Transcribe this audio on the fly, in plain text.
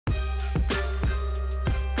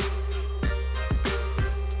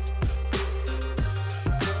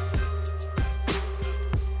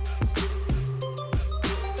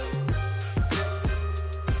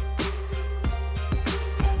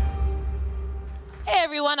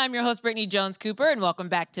everyone. I'm your host, Brittany Jones Cooper, and welcome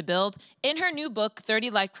back to Build. In her new book,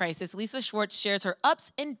 30 Life Crisis, Lisa Schwartz shares her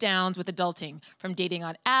ups and downs with adulting, from dating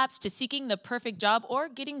on apps to seeking the perfect job or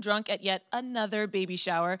getting drunk at yet another baby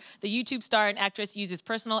shower. The YouTube star and actress uses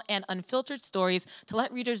personal and unfiltered stories to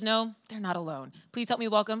let readers know they're not alone. Please help me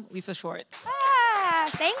welcome Lisa Schwartz.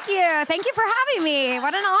 Thank you. Thank you for having me.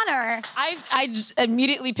 What an honor. I just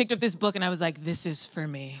immediately picked up this book and I was like, this is for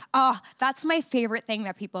me. Oh, that's my favorite thing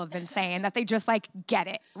that people have been saying, that they just like get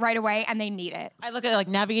it right away and they need it. I look at like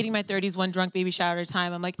navigating my 30s, one drunk baby shower at a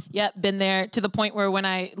time. I'm like, yep, been there, to the point where when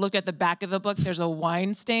I looked at the back of the book, there's a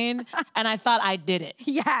wine stain and I thought I did it.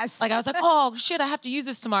 Yes. Like I was like, oh shit, I have to use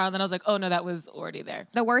this tomorrow. And then I was like, oh no, that was already there.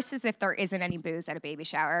 The worst is if there isn't any booze at a baby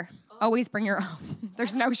shower. Always bring your own.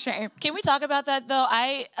 There's no shame. Can we talk about that though?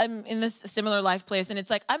 I am in this similar life place and it's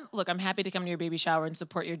like, I'm happy to come to your baby shower and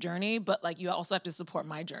support your journey, but like you also have to support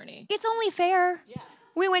my journey. It's only fair. Yeah.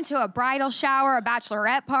 We went to a bridal shower, a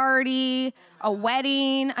bachelorette party, a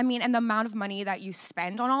wedding. I mean, and the amount of money that you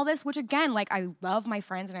spend on all this, which again, like I love my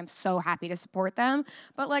friends and I'm so happy to support them,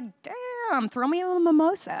 but like, damn, throw me a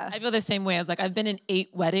mimosa. I feel the same way. I was like, I've been in 8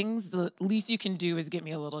 weddings. The least you can do is get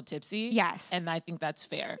me a little tipsy. Yes. And I think that's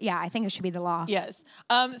fair. Yeah, I think it should be the law. Yes.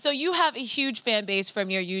 So you have a huge fan base from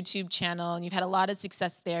your YouTube channel and you've had a lot of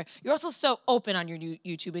success there. You're also so open on your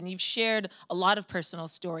YouTube and you've shared a lot of personal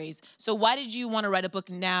stories. So why did you want to write a book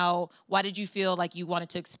now? Why did you feel like you wanted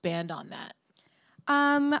to expand on that?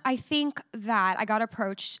 I think that I got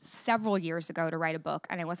approached several years ago to write a book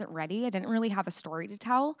and I wasn't ready. I didn't really have a story to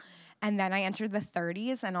tell. And then I entered the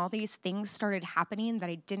 30s and all these things started happening that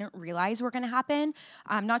I didn't realize were going to happen.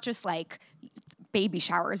 Not just like baby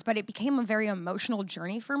showers, but it became a very emotional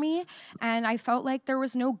journey for me. And I felt like there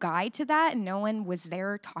was no guide to that and no one was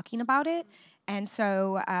there talking about it. And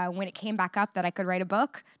so when it came back up that I could write a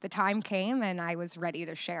book, the time came and I was ready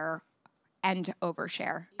to share and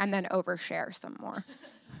overshare and then overshare some more.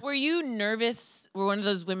 Were you nervous? Were one of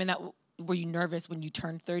those women that, were you nervous when you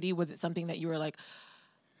turned 30? Was it something that you were like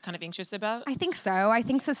kind of anxious about? I think so. I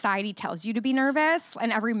think society tells you to be nervous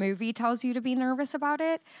and every movie tells you to be nervous about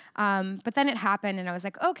it. But then it happened and I was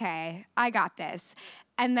like, okay, I got this.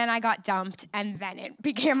 And then I got dumped and then it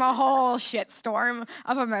became a whole shitstorm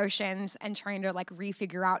of emotions and trying to like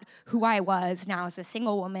refigure out who I was now as a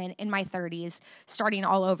single woman in my 30s, starting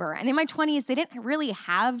all over. And in my 20s, they didn't really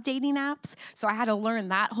have dating apps. So I had to learn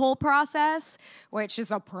that whole process, which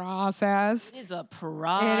is a process. It is a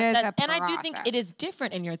process. It is a And I do process. think it is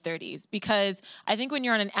different in your 30s because I think when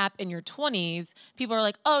you're on an app in your 20s, people are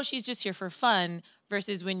like, oh, she's just here for fun.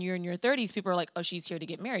 Versus when you're in your 30s, people are like, oh, she's here to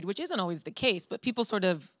get married, which isn't always the case, but people sort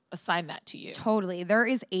of assign that to you. Totally. There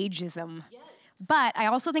is ageism. Yes. But I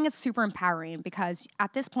also think it's super empowering because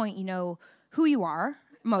at this point, you know who you are,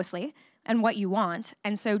 mostly, and what you want.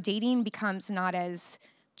 And so dating becomes not as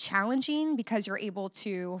challenging because you're able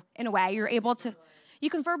to, in a way, you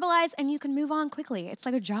can verbalize and you can move on quickly. It's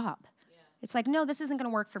like a job. Yeah. It's like, no, this isn't going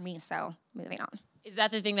to work for me, so moving on. Is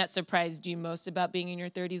that the thing that surprised you most about being in your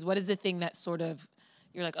 30s? What is the thing that sort of,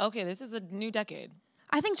 you're like, okay, this is a new decade?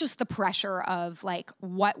 I think just the pressure of like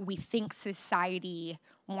what we think society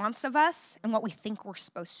wants of us and what we think we're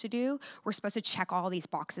supposed to do. We're supposed to check all these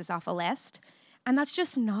boxes off a list. And that's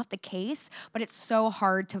just not the case, but it's so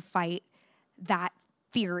hard to fight that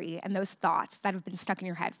theory and those thoughts that have been stuck in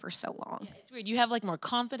your head for so long. Yeah, it's weird. You have like more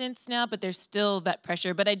confidence now, but there's still that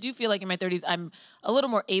pressure. But I do feel like in my 30s, I'm a little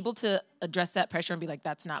more able to address that pressure and be like,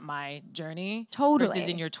 that's not my journey. Totally. Versus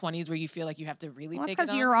in your 20s where you feel like you have to really take it on.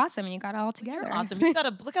 Because you're awesome and you got it all together. You're awesome. You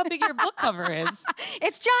gotta look how big your book cover is.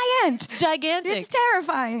 It's giant. It's gigantic. It's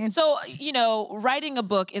terrifying. So, you know, writing a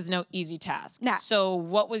book is no easy task. No. So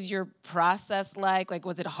what was your process like? Like,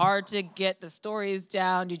 was it hard to get the stories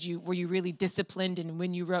down? Were you really disciplined in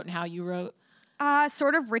when you wrote and how you wrote?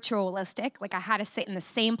 Sort of ritualistic. Like I had to sit in the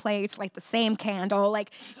same place, like the same candle. Like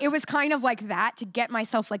it was kind of like that to get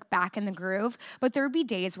myself like back in the groove. But there would be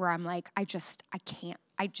days where I'm like, I just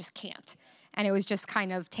can't. And it was just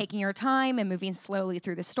kind of taking your time and moving slowly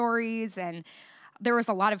through the stories. And there was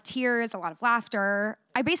a lot of tears, a lot of laughter.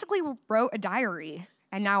 I basically wrote a diary.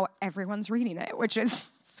 And now everyone's reading it, which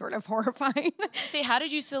is sort of horrifying. Say, how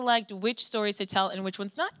did you select which stories to tell and which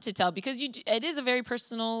ones not to tell? Because it is a very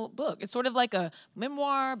personal book. It's sort of like a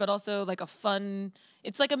memoir, but also like a fun,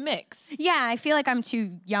 it's like a mix. Yeah, I feel like I'm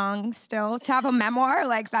too young still to have a memoir.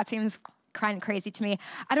 Like that seems kind of crazy to me.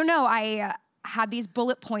 I don't know. I had these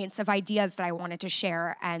bullet points of ideas that I wanted to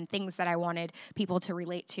share and things that I wanted people to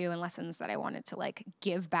relate to and lessons that I wanted to like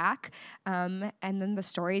give back. And then the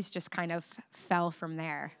stories just kind of fell from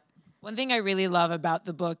there. One thing I really love about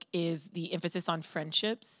the book is the emphasis on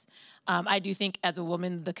friendships. I do think as a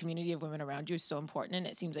woman, the community of women around you is so important. And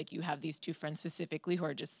it seems like you have these two friends specifically who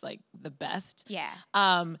are just like the best. Yeah.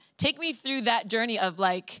 Take me through that journey of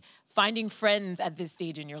like finding friends at this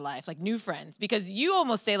stage in your life, like new friends, because you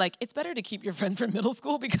almost say like, it's better to keep your friends from middle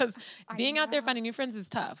school because being out there finding new friends is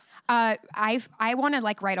tough. I want to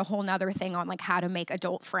like write a whole nother thing on like how to make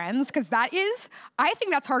adult friends, because I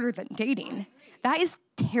think that's harder than dating. That is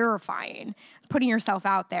terrifying, putting yourself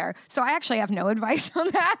out there. So I actually have no advice on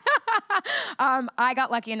that. I got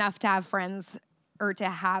lucky enough to have friends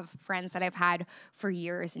that I've had for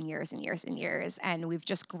years and years and years and years, and we've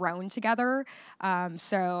just grown together.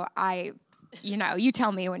 So you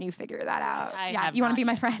tell me when you figure that out. You want to be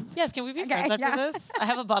my friend? Yes, can we be friends after this? I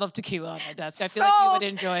have a bottle of tequila on my desk. I feel So, like you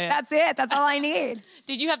would enjoy it. That's it. That's all I need.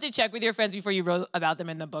 Did you have to check with your friends before you wrote about them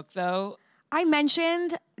in the book, though? I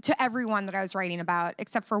mentioned to everyone that I was writing about,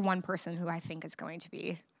 except for one person who I think is going to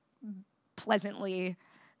be pleasantly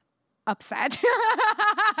upset.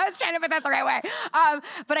 I was trying to put that the right way.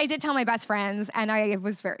 But I did tell my best friends, and I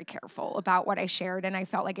was very careful about what I shared, and I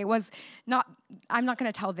felt like I'm not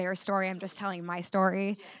going to tell their story, I'm just telling my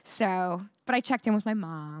story. So, but I checked in with my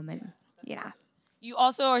mom, and yeah. You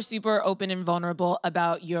also are super open and vulnerable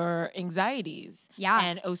about your anxieties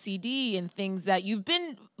and OCD and things that you've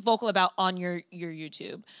been vocal about on your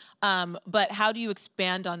YouTube. But how do you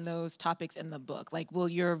expand on those topics in the book? Like, will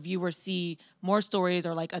your viewers see more stories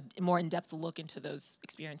or like a more in-depth look into those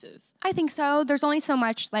experiences? I think so. There's only so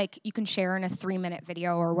much like you can share in a 3-minute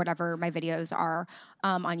video or whatever my videos are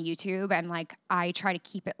on YouTube. And like, I try to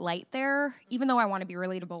keep it light there, even though I want to be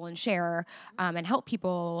relatable and share and help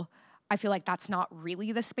people. I feel like that's not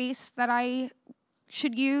really the space that I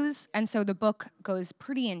should use. And so the book goes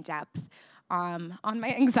pretty in depth on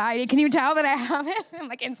my anxiety. Can you tell that I have it? I'm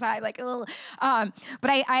like inside, like a little. But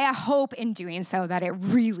I hope in doing so that it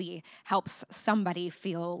really helps somebody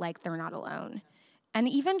feel like they're not alone. And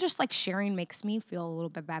even just like sharing makes me feel a little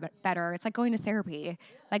bit better. It's like going to therapy.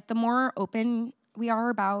 Like the more open we are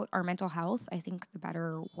about our mental health, I think the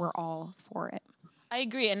better we're all for it. I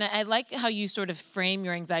agree, and I like how you sort of frame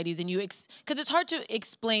your anxieties, and because it's hard to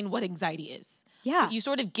explain what anxiety is. Yeah. But you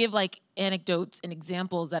sort of give like anecdotes and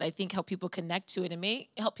examples that I think help people connect to it and may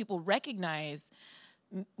help people recognize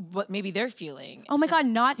what maybe they're feeling. Oh my God,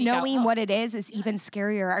 not knowing what it is even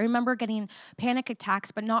scarier. I remember getting panic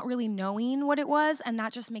attacks, but not really knowing what it was, and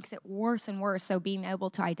that just makes it worse and worse. So being able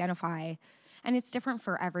to identify, and it's different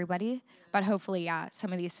for everybody, but hopefully,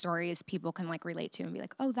 some of these stories people can like relate to and be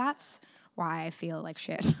like, oh, that's why I feel like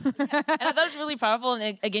shit. And I thought it was really powerful.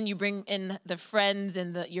 And again, you bring in the friends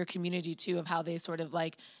and your community too, of how they sort of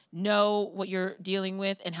like know what you're dealing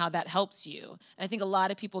with and how that helps you. And I think a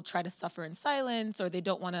lot of people try to suffer in silence, or they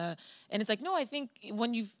don't want to. And it's like, no, I think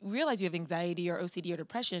when you realize you have anxiety or OCD or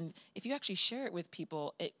depression, if you actually share it with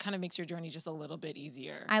people, it kind of makes your journey just a little bit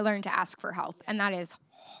easier. I learned to ask for help, and that is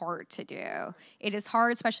hard to do. It is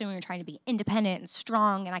hard, especially when you're trying to be independent and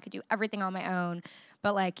strong, and I could do everything on my own.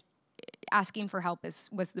 But like, asking for help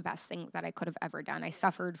was the best thing that I could have ever done. I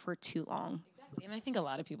suffered for too long. Exactly. And I think a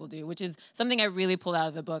lot of people do, which is something I really pulled out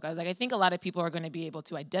of the book. I was like, I think a lot of people are going to be able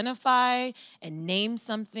to identify and name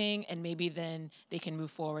something, and maybe then they can move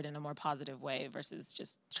forward in a more positive way versus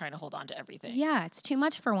just trying to hold on to everything. Yeah, it's too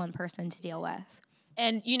much for one person to deal with.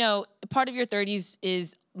 And, you know, part of your 30s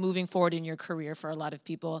is moving forward in your career for a lot of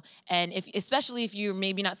people. And especially if you're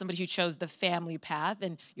maybe not somebody who chose the family path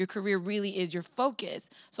and your career really is your focus.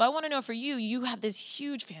 So I want to know, for you have this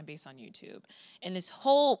huge fan base on YouTube and this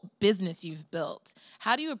whole business you've built.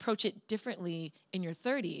 How do you approach it differently in your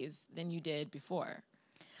 30s than you did before?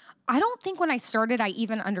 I don't think when I started, I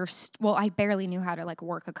even understood. Well, I barely knew how to like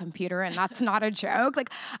work a computer, and that's not a joke.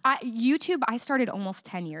 Like YouTube, I started almost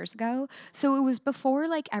 10 years ago. So it was before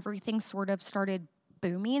like everything sort of started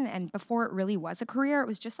booming, and before it really was a career. It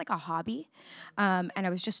was just like a hobby. And I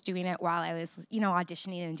was just doing it while I was,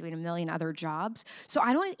 auditioning and doing a million other jobs. So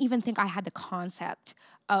I don't even think I had the concept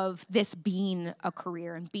of this being a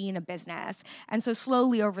career and being a business. And so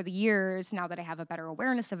slowly over the years, now that I have a better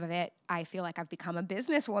awareness of it, I feel like I've become a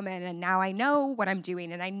businesswoman, and now I know what I'm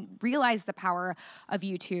doing, and I realize the power of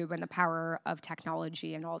YouTube and the power of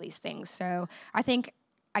technology and all these things. So I think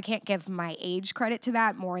I can't give my age credit to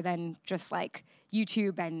that more than just like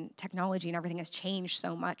YouTube and technology and everything has changed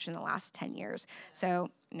so much in the last 10 years. So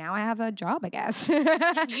now I have a job, I guess.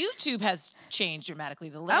 YouTube has changed dramatically.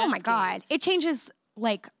 The landscape. Oh my God. It changes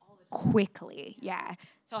like quickly. Yeah.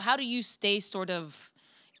 So how do you stay sort of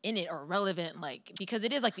in it or relevant, like, because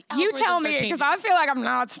it is like the You tell algorithms are me, changing. because I feel like I'm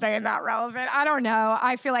not staying that relevant. I don't know.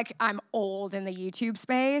 I feel like I'm old in the YouTube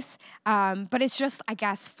space, but it's just, I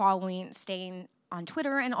guess, staying on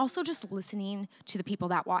Twitter and also just listening to the people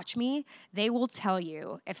that watch me. They will tell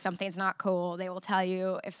you if something's not cool. They will tell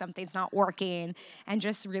you if something's not working, and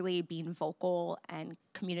just really being vocal and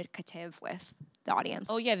communicative with the audience.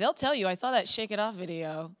 Oh yeah, they'll tell you. I saw that Shake It Off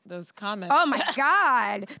video, those comments. Oh my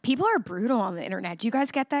God. People are brutal on the internet. Do you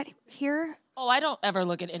guys get that here? Oh, I don't ever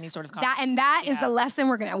look at any sort of comments. That is the lesson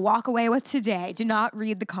we're going to walk away with today. Do not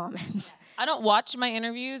read the comments. I don't watch my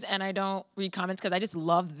interviews and I don't read comments because I just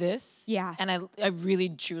love this. Yeah. And I really,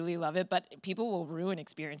 truly love it. But people will ruin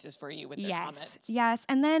experiences for you with their comments. Yes.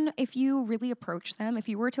 And then if you really approach them, if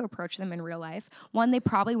you were to approach them in real life, one, they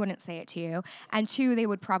probably wouldn't say it to you. And two, they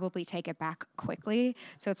would probably take it back quickly.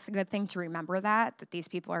 So it's a good thing to remember that these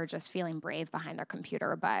people are just feeling brave behind their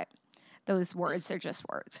computer. But those words are just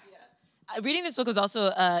words. Reading this book was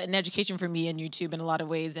also an education for me in YouTube in a lot of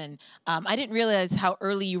ways, and I didn't realize how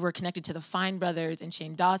early you were connected to the Fine brothers and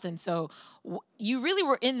Shane Dawson. So you really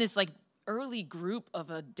were in this like early group of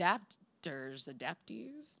adaptees,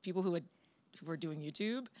 people who were doing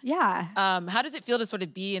YouTube. Yeah. How does it feel to sort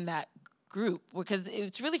of be in that group? Because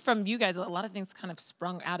it's really from you guys. A lot of things kind of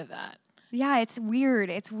sprung out of that. Yeah, it's weird.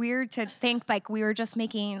 It's weird to think like we were just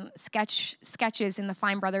making sketches in the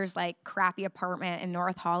Fine Brothers like crappy apartment in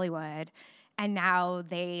North Hollywood, and now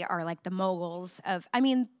they are like the moguls of. I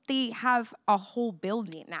mean, they have a whole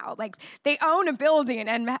building now. Like they own a building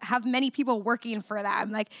and have many people working for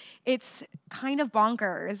them. Like it's kind of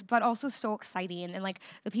bonkers, but also so exciting. And like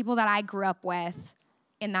the people that I grew up with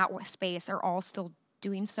in that space are all still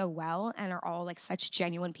doing so well and are all like such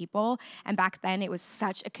genuine people. And back then it was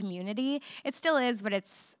such a community. It still is, but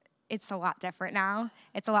it's a lot different now.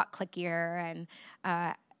 It's a lot clickier.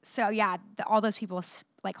 And so yeah, all those people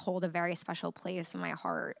like hold a very special place in my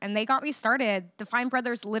heart. And they got me started. The Fine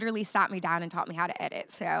Brothers literally sat me down and taught me how to edit.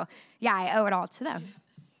 So yeah, I owe it all to them.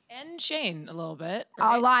 And Shane a little bit,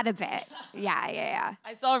 right? A lot of it. Yeah.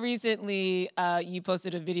 I saw recently you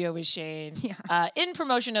posted a video with Shane in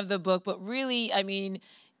promotion of the book, but really, I mean,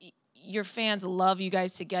 your fans love you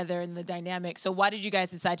guys together and the dynamic. So why did you guys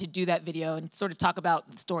decide to do that video and sort of talk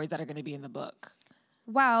about the stories that are going to be in the book?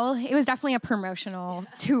 Well, it was definitely a promotional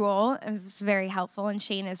tool. It was very helpful, and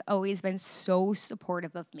Shane has always been so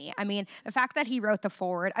supportive of me. I mean, the fact that he wrote the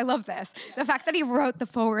foreword, I love this. The fact that he wrote the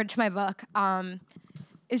foreword to my book,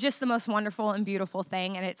 is just the most wonderful and beautiful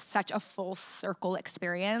thing, and it's such a full circle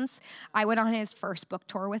experience. I went on his first book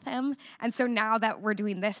tour with him, and so now that we're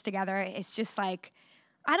doing this together, it's just like,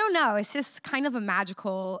 I don't know, it's just kind of a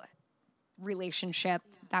magical relationship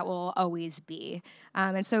that will always be.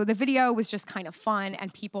 And so the video was just kind of fun,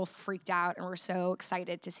 and people freaked out and were so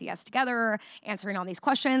excited to see us together answering all these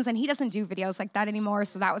questions, and he doesn't do videos like that anymore,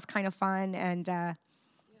 so that was kind of fun, and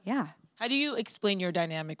yeah. How do you explain your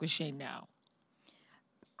dynamic with Shane now?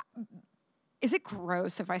 Is it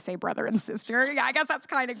gross if I say brother and sister? Yeah, I guess that's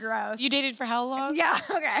kind of gross. You dated for how long? Yeah,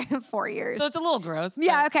 okay, 4 years. So it's a little gross.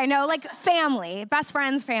 Yeah, okay, no, like family, best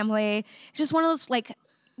friends, family. It's just one of those, like,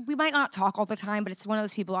 we might not talk all the time, but it's one of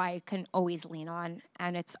those people I can always lean on,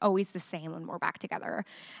 and it's always the same when we're back together.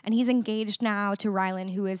 And he's engaged now to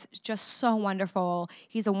Rylan, who is just so wonderful.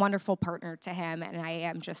 He's a wonderful partner to him, and I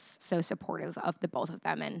am just so supportive of the both of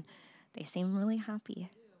them, and they seem really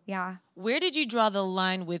happy. Yeah. Where did you draw the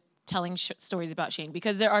line with telling stories about Shane?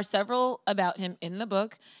 Because there are several about him in the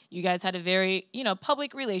book. You guys had a very,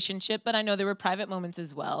 public relationship, but I know there were private moments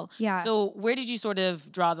as well. Yeah. So where did you sort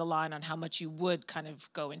of draw the line on how much you would kind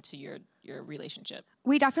of go into your relationship?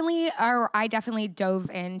 I definitely dove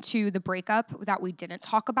into the breakup that we didn't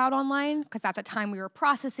talk about online, because at the time we were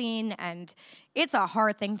processing, and it's a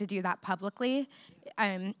hard thing to do that publicly.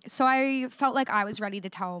 So I felt like I was ready to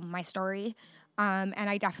tell my story. And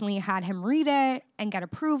I definitely had him read it and get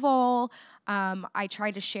approval. I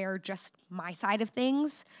tried to share just my side of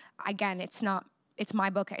things. Again, it's my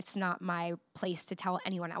book. It's not my place to tell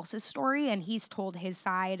anyone else's story. And he's told his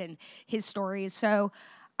side and his stories. So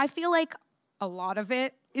I feel like a lot of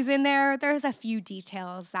it is in there. There's a few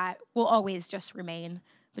details that will always just remain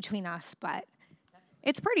between us, but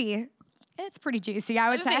it's pretty juicy, I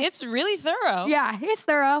would say. It's really thorough. Yeah, it's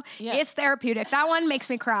thorough. Yeah. It's therapeutic. That one makes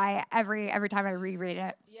me cry every time I reread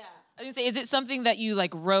it. Yeah. I was gonna say, is it something that you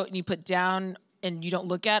like wrote and you put down and you don't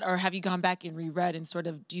look at, or have you gone back and reread and sort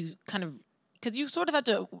of do you kind of because you sort of have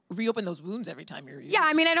to reopen those wounds every time you're reading. Yeah,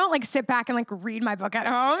 I mean, I don't like sit back and like read my book at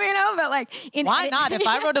home, you know, but like why not? If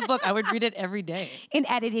I wrote a book, I would read it every day. In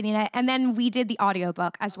editing it. And then we did the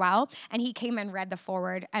audiobook as well. And he came and read the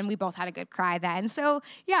foreword, and we both had a good cry then. So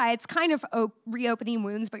yeah, it's kind of reopening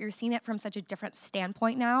wounds, but you're seeing it from such a different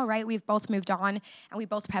standpoint now, right? We've both moved on and we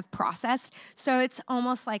both have processed. So it's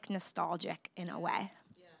almost like nostalgic in a way.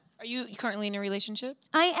 Are you currently in a relationship?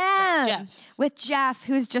 I am. Jeff. With Jeff,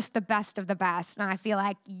 who's just the best of the best. And I feel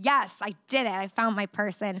like, yes, I did it. I found my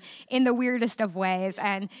person in the weirdest of ways.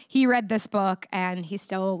 And he read this book and he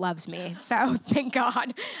still loves me. So thank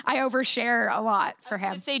God. I overshare a lot for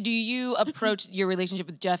him. Say, do you approach your relationship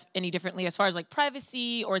with Jeff any differently as far as like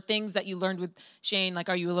privacy or things that you learned with Shane? Like,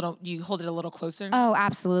 do you hold it a little closer? Oh,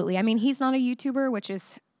 absolutely. I mean, he's not a YouTuber, which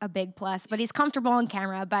is a big plus, but he's comfortable on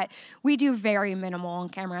camera, but we do very minimal on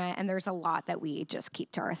camera, and there's a lot that we just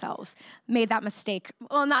keep to ourselves. Made that mistake.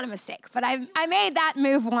 Well, not a mistake, but I made that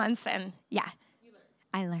move once, and yeah,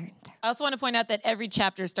 I learned. I also want to point out that every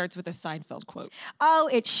chapter starts with a Seinfeld quote. Oh,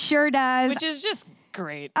 it sure does. Which is just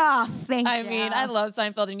great. Oh, thank you. I mean, I love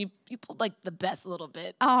Seinfeld, and you pulled like the best little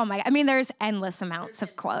bit. Oh my, I mean, there's endless amounts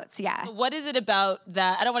of quotes, yeah. What is it about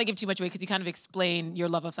that? I don't want to give too much away because you kind of explain your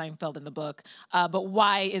love of Seinfeld in the book, but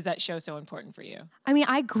why is that show so important for you? I mean,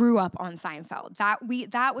 I grew up on Seinfeld.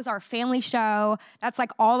 That was our family show. That's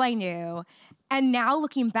like all I knew. And now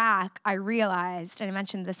looking back, I realized, and I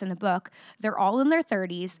mentioned this in the book, they're all in their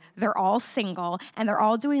 30s, they're all single, and they're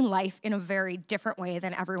all doing life in a very different way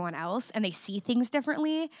than everyone else, and they see things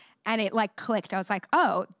differently, and it like clicked. I was like,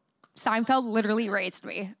 oh, Seinfeld literally raised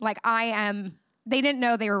me. Like they didn't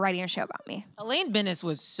know they were writing a show about me. Elaine Bennis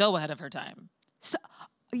was so ahead of her time. So,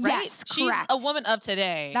 right? Yes, She's correct. a woman of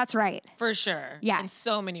today. That's right. For sure. Yeah. In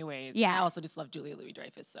so many ways. Yeah. I also just love Julia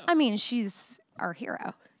Louis-Dreyfus. So. I mean, she's our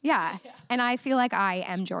hero. Yeah. And I feel like I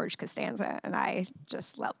am George Costanza, and I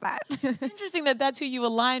just love that. Interesting that that's who you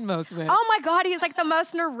align most with. Oh my God, he's like the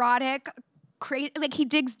most neurotic, crazy. Like he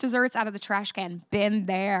digs desserts out of the trash can. Been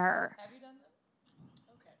there. Have you done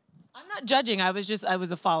that? Okay. I'm not judging. I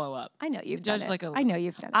was a follow-up. I know you've done Judged it. like a I know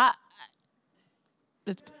you've done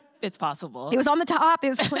it. It's possible. It was on the top. It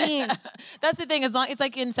was clean. That's the thing. It's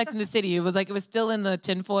like in Sex and the City. It was still in the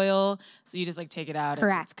tinfoil, so you just like take it out.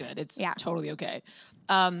 Correct. And it's good. It's totally okay.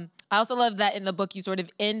 I also love that in the book you sort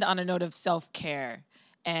of end on a note of self-care.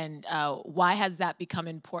 And why has that become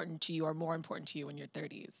important to you or more important to you in your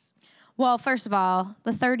 30s? Well, first of all,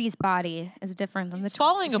 the 30s body is different than the 20s.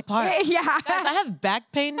 Falling apart. Yeah. Guys, I have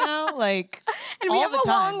back pain now, like and all we have the a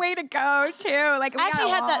time. long way to go, too. Like, I actually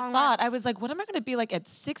had that thought. I was like, what am I going to be like at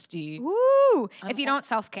 60? Ooh. If you don't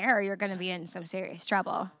self-care, you're going to be in some serious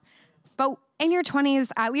trouble. But in your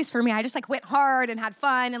 20s, at least for me, I just like went hard and had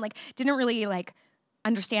fun and like didn't really like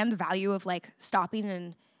understand the value of like stopping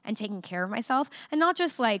and taking care of myself. And not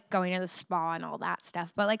just like going to the spa and all that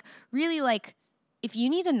stuff, but like really like if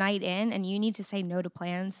you need a night in and you need to say no to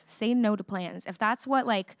plans, say no to plans. If that's what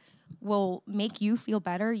like will make you feel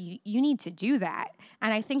better, you need to do that.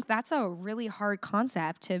 And I think that's a really hard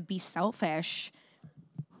concept, to be selfish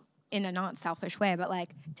in a not selfish way, but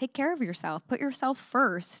like take care of yourself, put yourself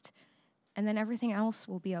first, and then everything else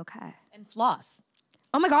will be okay. And floss.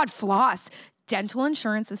 Oh my God, floss. Dental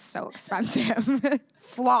insurance is so expensive.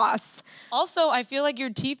 Floss. Also, I feel like your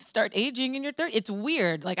teeth start aging in your 30s. It's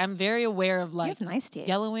weird. Like, I'm very aware of like You have nice teeth.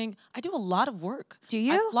 yellowing. I do a lot of work. Do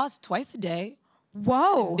you? I floss twice a day.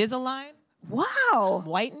 Whoa. Invisalign. Wow.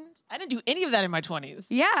 Whitened. I didn't do any of that in my 20s.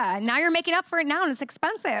 Yeah, now you're making up for it now, and it's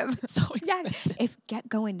expensive. So expensive. Yeah, get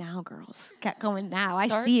going now, girls. Get going now. I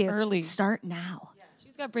Start see you. early. Start now. Yeah,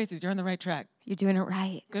 she's got braces. You're on the right track. You're doing it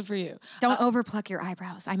right. Good for you. Don't overpluck your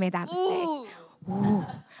eyebrows. I made that mistake. Ooh. Ooh.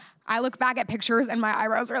 I look back at pictures and my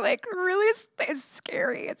eyebrows are like really, it's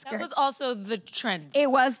scary. It's scary. That was also the trend. It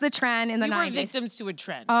was the trend in the We were 90s. victims to a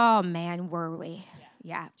trend. Oh man, were we?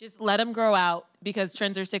 Yeah. Just let them grow out because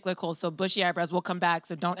trends are cyclical. So bushy eyebrows will come back.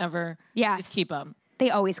 So don't ever just keep them.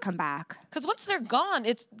 They always come back. Because once they're gone,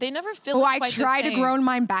 they never feel. Oh, I quite the tried to same. grow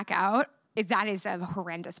mine back out. That is a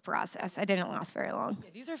horrendous process. It didn't last very long.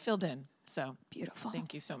 Yeah, these are filled in. So Beautiful.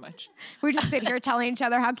 thank you so much. We're just sitting here telling each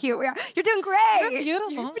other how cute we are. You're doing great. You're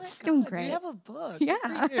beautiful. You're Oh my just doing God. great. You have a book. Yeah.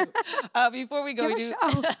 Good for you. Before we go, You we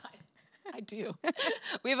have do. a show. I do.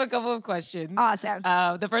 We have a couple of questions. Awesome.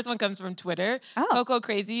 The first one comes from Twitter. Oh. Coco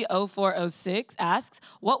Crazy 0406 asks,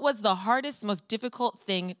 "What was the hardest, most difficult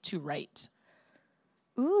thing to write?"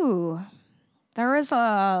 Ooh, there was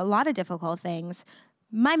a lot of difficult things.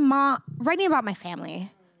 My mom, writing about my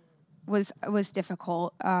family was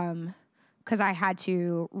difficult because I had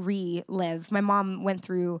to relive. My mom went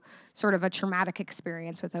through sort of a traumatic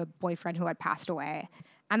experience with a boyfriend who had passed away.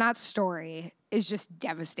 And that story is just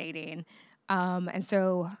devastating. And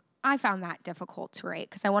so I found that difficult to write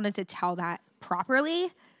because I wanted to tell that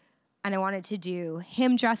properly. And I wanted to do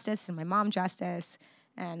him justice and my mom justice.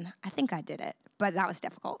 And I think I did it, but that was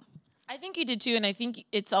difficult. I think you did too, and I think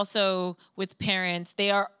it's also with parents.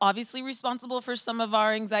 They are obviously responsible for some of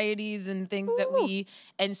our anxieties and things that we,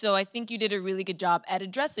 and so I think you did a really good job at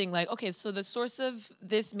addressing like, okay, so the source of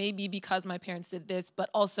this may be because my parents did this, but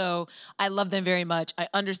also I love them very much. I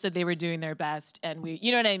understood they were doing their best, and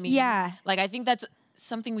you know what I mean? Yeah. Like, I think that's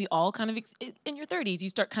something we all kind of, in your 30s, you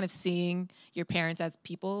start kind of seeing your parents as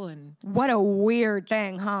people and. What a weird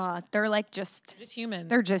thing, huh? They're like Just human.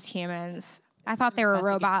 They're just humans. I thought they were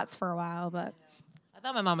robots for a while, but I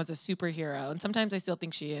thought my mom was a superhero, and sometimes I still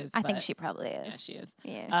think she is. I think she probably is. Yeah, she is.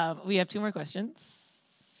 Yeah. We have 2 more questions.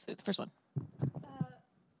 It's the first one.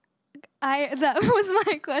 That was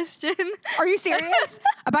my question. Are you serious?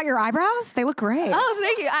 About your eyebrows? They look great. Oh,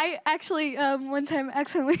 thank you. I actually one time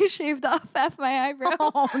accidentally shaved off half my eyebrow.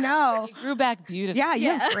 Oh, no. It grew back beautifully. Yeah,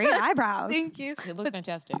 you have great eyebrows. Thank you. It looks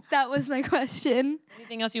fantastic. That was my question.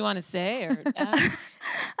 Anything else you want to say or add?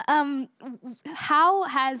 How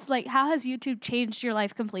has YouTube changed your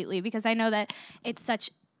life completely? Because I know that it's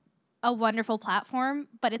such a wonderful platform,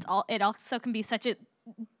 but it also can be such a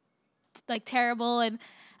terrible and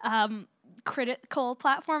critical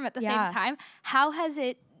platform at the same time. How has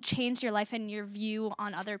it changed your life and your view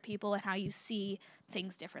on other people and how you see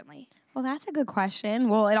things differently? Well, that's a good question.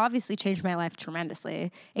 Well, it obviously changed my life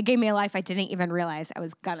tremendously. It gave me a life I didn't even realize I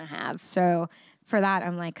was gonna have. So for that,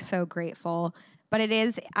 I'm like so grateful. But it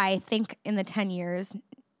is, I think in the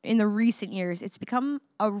recent years, it's become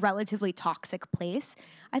a relatively toxic place.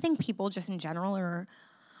 I think people just in general are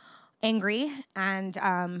angry and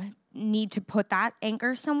need to put that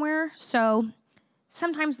anger somewhere. So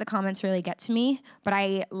sometimes the comments really get to me, but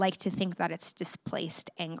I like to think that it's displaced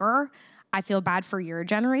anger. I feel bad for your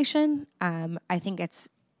generation. I think it's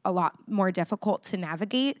a lot more difficult to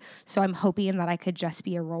navigate. So I'm hoping that I could just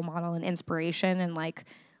be a role model and inspiration and like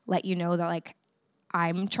let you know that like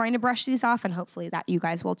I'm trying to brush these off, and hopefully that you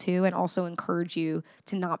guys will too, and also encourage you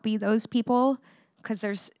to not be those people, because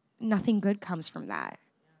there's nothing good comes from that.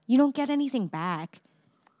 You don't get anything back.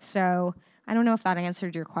 So I don't know if that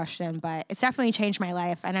answered your question, but it's definitely changed my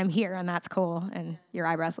life, and I'm here, and that's cool, and your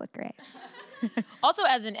eyebrows look great. Also,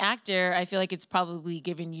 as an actor, I feel like it's probably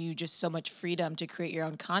given you just so much freedom to create your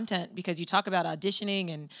own content, because you talk about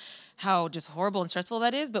auditioning and how just horrible and stressful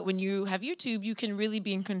that is. But when you have YouTube, you can really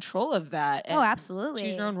be in control of that. And absolutely.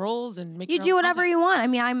 Choose your own roles and make you your own do whatever content. you want. I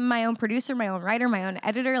mean, I'm my own producer, my own writer, my own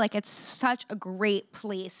editor. Like, it's such a great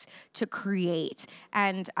place to create.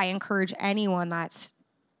 And I encourage anyone that's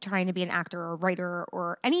trying to be an actor or a writer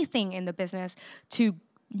or anything in the business to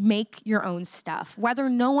make your own stuff. Whether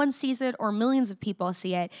no one sees it or millions of people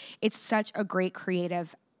see it, it's such a great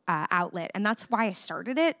creative outlet. And that's why I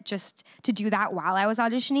started it, just to do that while I was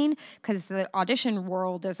auditioning, because the audition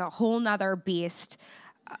world is a whole nother beast.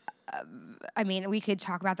 I mean, we could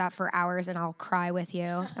talk about that for hours and I'll cry with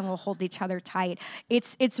you and we'll hold each other tight.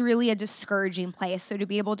 It's really a discouraging place. So to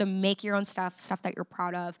be able to make your own stuff that you're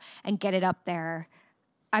proud of, and get it up there,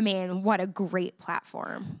 I mean, what a great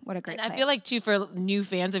platform. What a great And I feel like, too, for new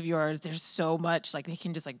fans of yours, there's so much, like, they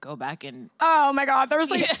can just, like, go back and... Oh, my God. There's,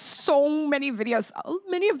 like, so many videos.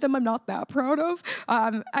 Many of them I'm not that proud of.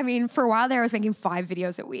 I mean, for a while there, I was making 5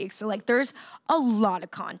 videos a week. So, like, there's a lot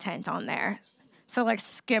of content on there. So, like,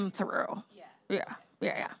 skim through.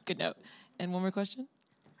 Yeah. Good note. And one more question?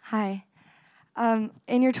 Hi.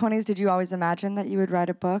 In your 20s, did you always imagine that you would write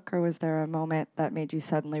a book, or was there a moment that made you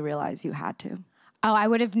suddenly realize you had to? Oh, I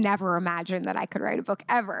would have never imagined that I could write a book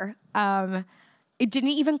ever. It didn't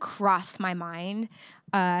even cross my mind.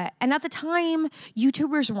 And at the time,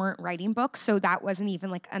 YouTubers weren't writing books, so that wasn't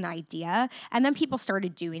even like an idea. And then people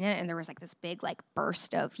started doing it, and there was like this big like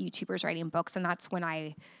burst of YouTubers writing books, and that's when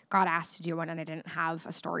I got asked to do one, and I didn't have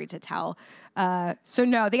a story to tell. So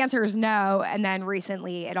no, the answer is no. And then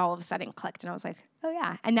recently, it all of a sudden clicked, and I was like, oh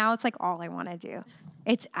yeah. And now it's like all I want to do.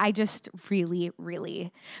 I just really,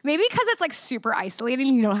 really, maybe because it's like super isolating,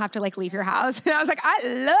 you don't have to like leave your house. And I was like, I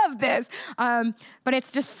love this. But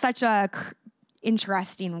it's just such a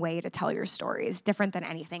interesting way to tell your stories, different than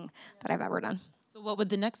anything that I've ever done. So what would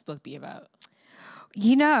the next book be about?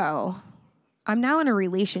 You know, I'm now in a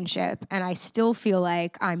relationship, and I still feel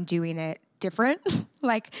like I'm doing it different.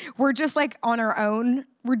 Like, we're just like on our own.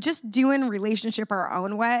 We're just doing relationship our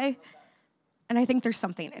own way. And I think there's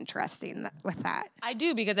something interesting with that. I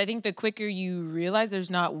do, because I think the quicker you realize there's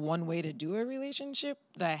not one way to do a relationship,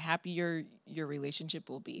 the happier your relationship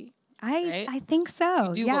will be. right? I think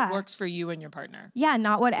so. Do yeah. what works for you and your partner. Yeah,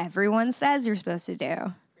 not what everyone says you're supposed to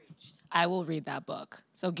do. I will read that book.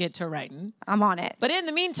 So get to writing. I'm on it. But in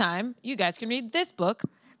the meantime, you guys can read this book.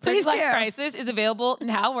 Please 30 Life do. Crisis is available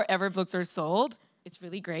now wherever books are sold. It's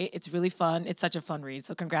really great. It's really fun. It's such a fun read.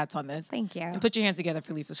 So congrats on this. Thank you. And put your hands together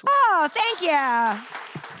for Lisa Schwartz. Oh, thank you.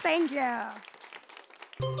 Thank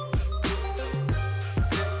you.